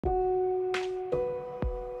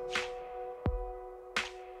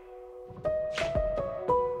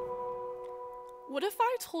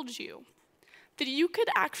told you that you could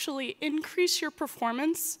actually increase your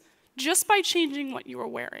performance just by changing what you were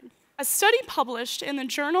wearing? A study published in the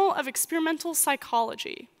Journal of Experimental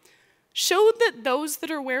Psychology showed that those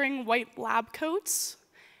that are wearing white lab coats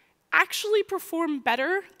actually perform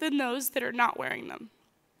better than those that are not wearing them.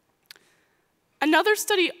 Another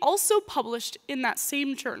study also published in that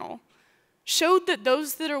same journal showed that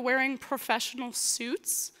those that are wearing professional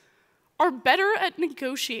suits are better at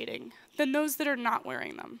negotiating than those that are not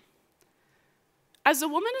wearing them. As a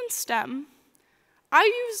woman in STEM,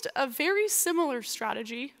 I used a very similar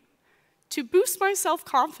strategy to boost my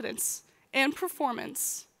self-confidence and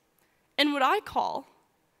performance in what I call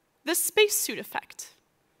the spacesuit effect.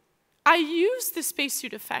 I used the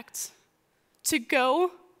spacesuit effect to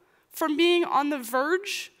go from being on the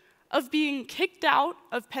verge of being kicked out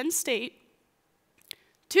of Penn State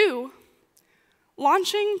to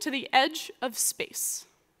launching to the edge of space.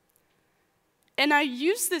 And I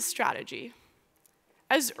used this strategy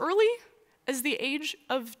as early as the age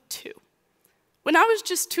of 2. When I was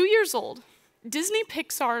just 2 years old, Disney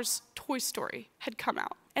Pixar's Toy Story had come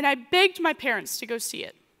out, and I begged my parents to go see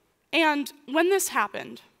it. And when this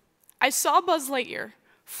happened, I saw Buzz Lightyear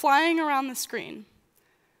flying around the screen,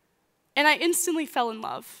 and I instantly fell in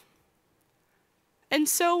love. And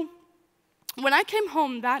so, when I came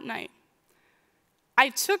home that night, I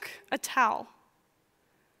took a towel,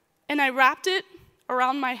 and I wrapped it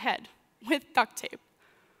around my head with duct tape.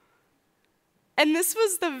 And this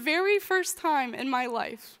was the very first time in my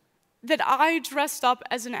life that I dressed up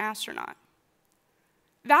as an astronaut.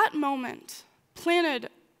 That moment planted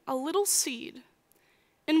a little seed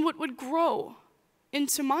in what would grow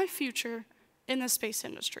into my future in the space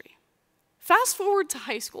industry. Fast forward to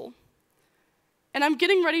high school, and I'm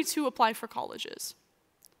getting ready to apply for colleges.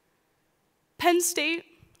 Penn State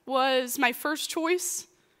was my first choice,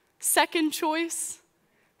 second choice,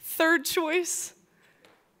 third choice,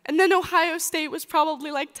 and then Ohio State was probably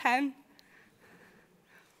like 10.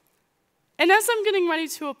 And as I'm getting ready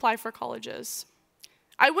to apply for colleges,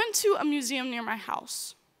 I went to a museum near my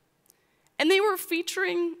house, and they were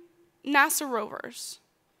featuring NASA rovers.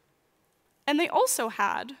 And they also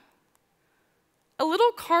had a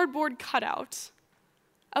little cardboard cutout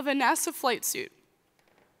of a NASA flight suit.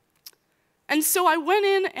 And so I went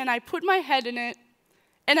in and I put my head in it,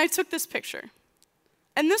 and I took this picture.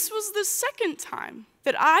 And this was the second time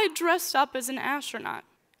that I dressed up as an astronaut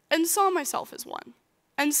and saw myself as one.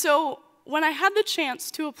 And so when I had the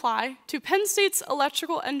chance to apply to Penn State's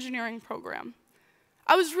electrical engineering program,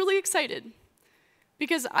 I was really excited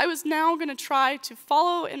because I was now going to try to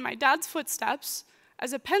follow in my dad's footsteps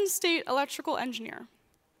as a Penn State electrical engineer.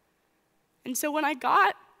 And so when I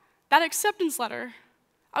got that acceptance letter,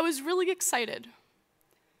 I was really excited.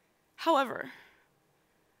 However,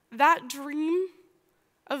 that dream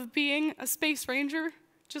of being a space ranger,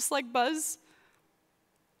 just like Buzz,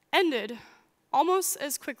 ended almost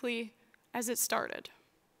as quickly as it started.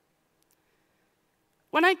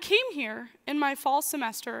 When I came here in my fall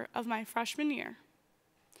semester of my freshman year,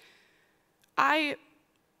 I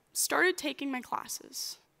started taking my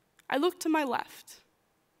classes. I looked to my left,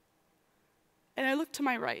 and I looked to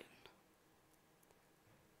my right,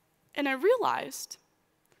 and I realized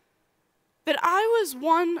that I was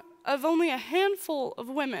one of only a handful of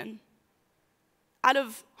women out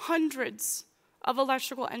of hundreds of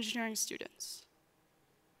electrical engineering students.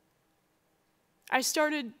 I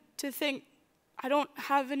started to think, I don't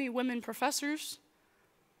have any women professors.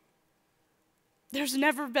 There's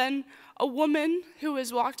never been a woman who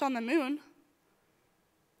has walked on the moon.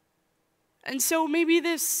 And so maybe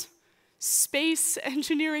this space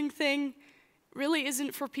engineering thing really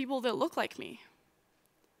isn't for people that look like me.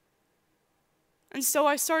 And so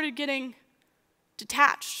I started getting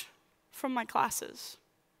detached from my classes.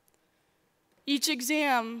 Each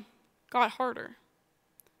exam got harder.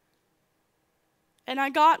 And I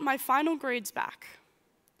got my final grades back.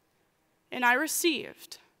 And I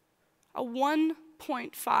received a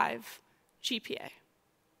 1.5 GPA.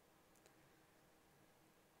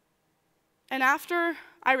 And after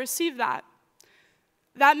I received that,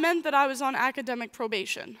 that meant that I was on academic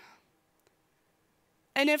probation.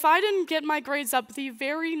 And if I didn't get my grades up the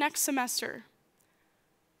very next semester,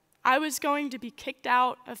 I was going to be kicked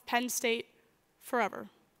out of Penn State forever.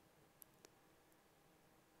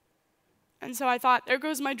 And so I thought, there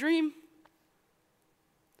goes my dream.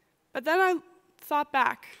 But then I thought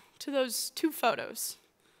back to those 2 photos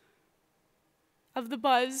of the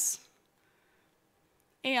Buzz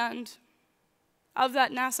and of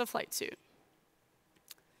that NASA flight suit.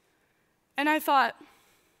 And I thought,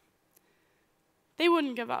 they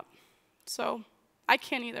wouldn't give up, so I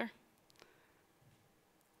can't either.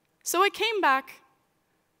 So I came back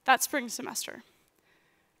that spring semester,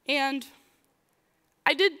 and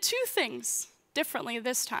I did 2 things differently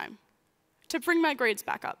this time to bring my grades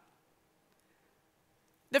back up.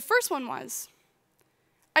 The first one was,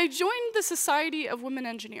 I joined the Society of Women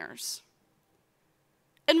Engineers.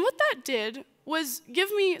 And what that did was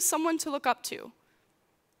give me someone to look up to.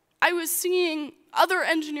 I was seeing other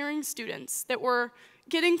engineering students that were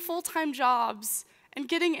getting full-time jobs and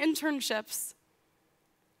getting internships.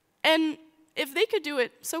 And if they could do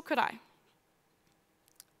it, so could I.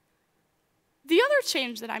 The other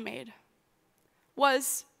change that I made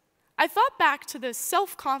was I thought back to the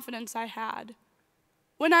self-confidence I had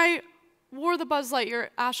when I wore the Buzz Lightyear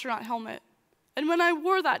astronaut helmet and when I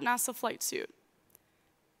wore that NASA flight suit.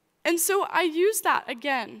 And so I used that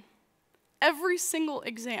again every single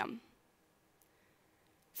exam.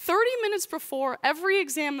 30 minutes before every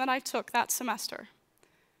exam that I took that semester,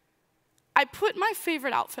 I put my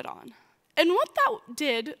favorite outfit on. And what that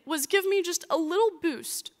did was give me just a little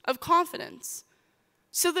boost of confidence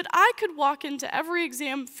so that I could walk into every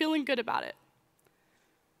exam feeling good about it.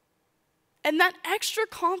 And that extra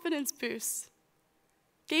confidence boost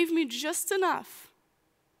gave me just enough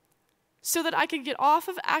so that I could get off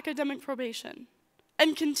of academic probation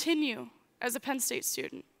and continue as a Penn State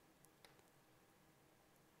student.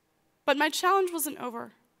 But my challenge wasn't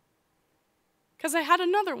over, because I had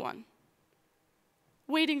another one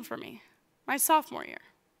waiting for me my sophomore year.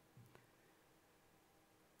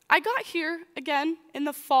 I got here again in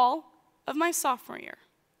the fall of my sophomore year,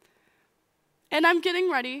 and I'm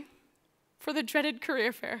getting ready for the dreaded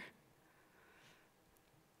career fair.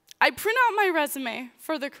 I print out my resume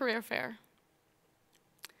for the career fair,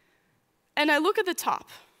 and I look at the top,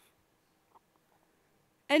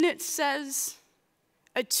 and it says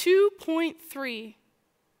a 2.3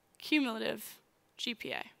 cumulative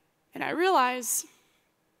GPA. And I realize,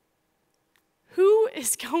 who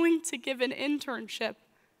is going to give an internship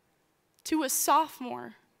to a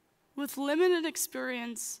sophomore with limited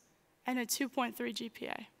experience and a 2.3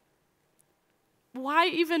 GPA? Why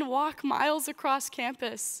even walk miles across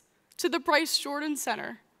campus to the Bryce Jordan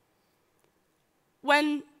Center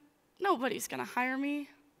when nobody's going to hire me?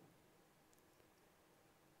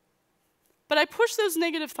 But I pushed those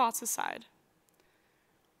negative thoughts aside.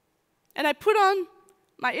 And I put on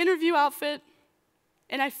my interview outfit,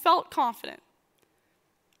 and I felt confident.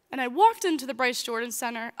 And I walked into the Bryce Jordan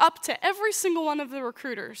Center up to every single one of the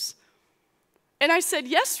recruiters. And I said,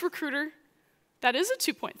 yes, recruiter, that is a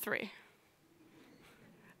 2.3.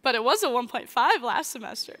 But it was a 1.5 last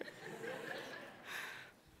semester.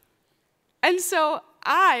 And so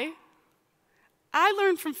I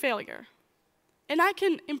learned from failure. And I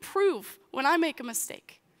can improve when I make a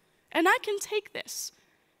mistake. And I can take this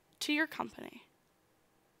to your company.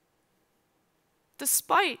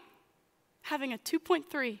 Despite having a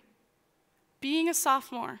 2.3, being a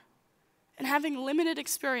sophomore, and having limited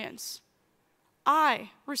experience, I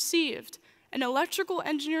received an electrical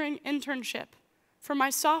engineering internship for my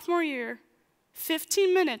sophomore year,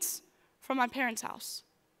 15 minutes from my parents' house.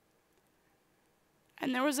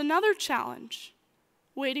 And there was another challenge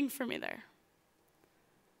waiting for me there.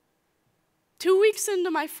 2 weeks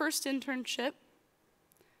into my first internship,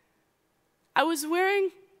 I was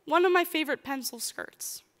wearing one of my favorite pencil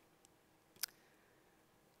skirts.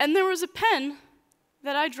 And there was a pen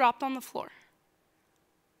that I dropped on the floor.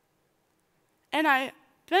 And I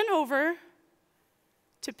bent over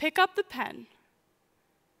to pick up the pen,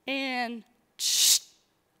 and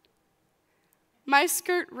my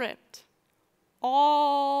skirt ripped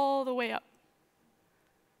all the way up.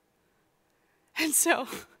 And so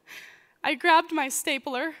I grabbed my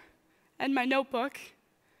stapler and my notebook,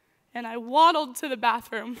 and I waddled to the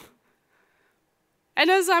bathroom. And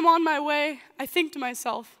as I'm on my way, I think to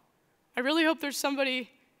myself, I really hope there's somebody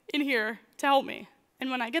in here to help me. And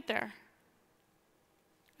when I get there,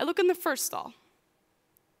 I look in the first stall.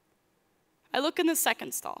 I look in the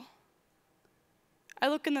second stall. I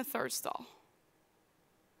look in the third stall.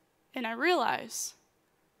 And I realize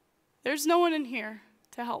there's no one in here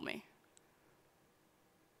to help me.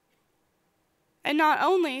 And not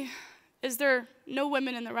only is there no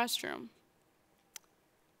women in the restroom,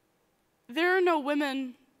 there are no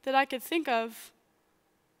women that I could think of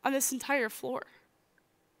on this entire floor.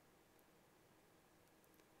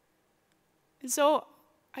 And so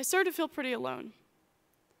I started to feel pretty alone.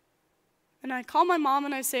 And I call my mom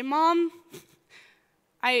and I say, Mom,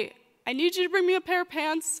 I need you to bring me a pair of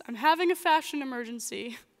pants. I'm having a fashion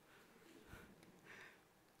emergency.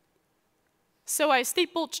 So I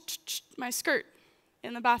stapled my skirt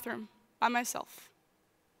in the bathroom by myself.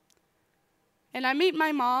 And I meet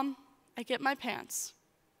my mom, I get my pants.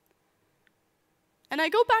 And I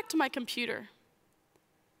go back to my computer,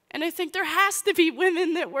 and I think there has to be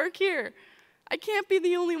women that work here. I can't be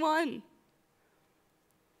the only one.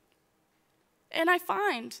 And I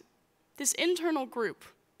find this internal group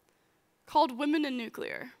called Women in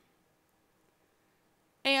Nuclear.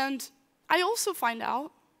 And I also find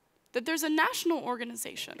out that there's a national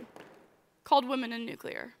organization called Women in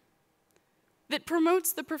Nuclear that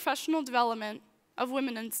promotes the professional development of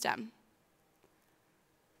women in STEM.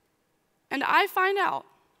 And I find out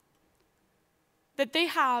that they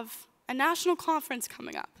have a national conference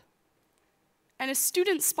coming up and a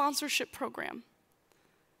student sponsorship program.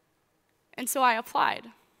 And so I applied.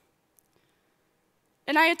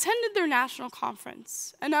 And I attended their national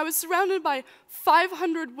conference, and I was surrounded by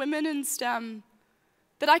 500 women in STEM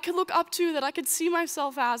that I could look up to, that I could see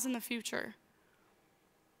myself as in the future.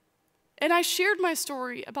 And I shared my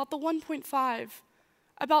story about the 1.5,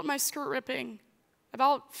 about my skirt ripping,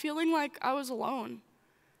 about feeling like I was alone.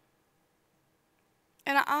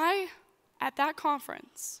 And I, at that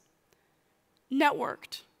conference,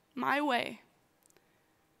 networked my way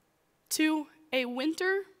to a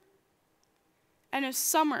winter and a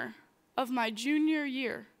summer of my junior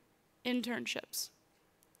year internships.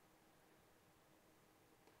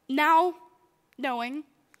 Now, knowing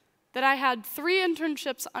that I had 3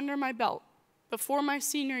 internships under my belt before my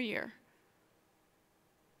senior year,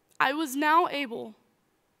 I was now able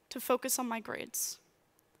to focus on my grades.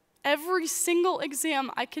 Every single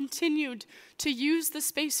exam, I continued to use the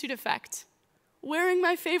spacesuit effect, wearing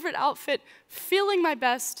my favorite outfit, feeling my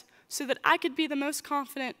best, so that I could be the most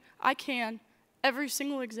confident I can every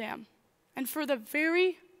single exam. And for the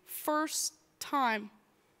very first time,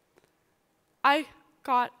 I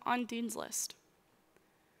got on Dean's List.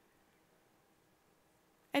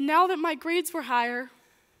 And now that my grades were higher,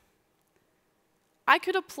 I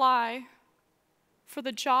could apply for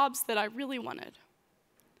the jobs that I really wanted,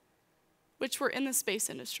 which were in the space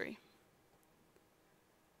industry.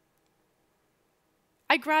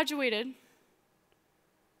 I graduated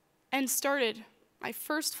and started my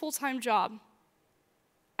first full-time job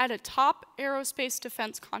at a top aerospace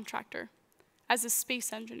defense contractor as a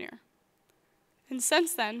space engineer. And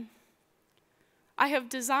since then, I have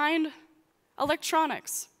designed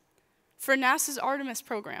electronics for NASA's Artemis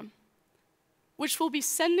program, which will be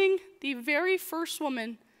sending the very first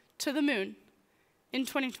woman to the moon in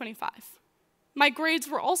 2025. My grades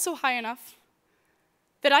were also high enough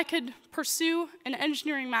that I could pursue an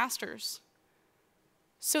engineering master's,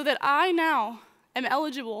 so that I now am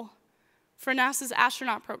eligible for NASA's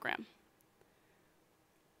astronaut program.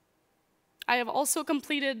 I have also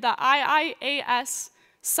completed the IIAS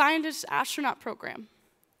Scientist Astronaut Program.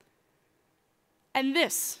 And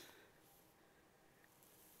this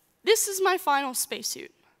is my final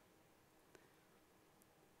spacesuit.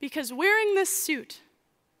 Because wearing this suit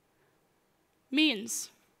means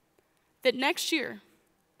that next year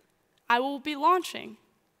I will be launching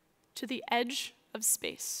to the edge of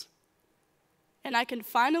space. And I can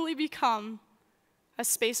finally become a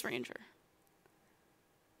space ranger.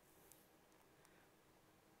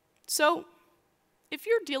 So, if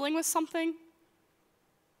you're dealing with something,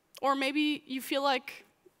 or maybe you feel like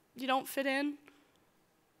you don't fit in,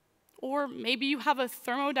 or maybe you have a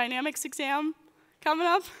thermodynamics exam coming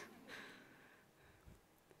up,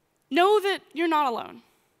 know that you're not alone,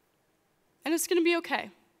 and it's gonna be okay.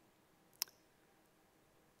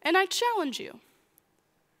 And I challenge you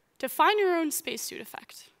to find your own spacesuit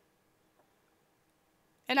effect.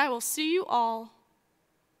 And I will see you all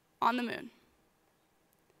on the moon.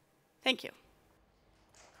 Thank you.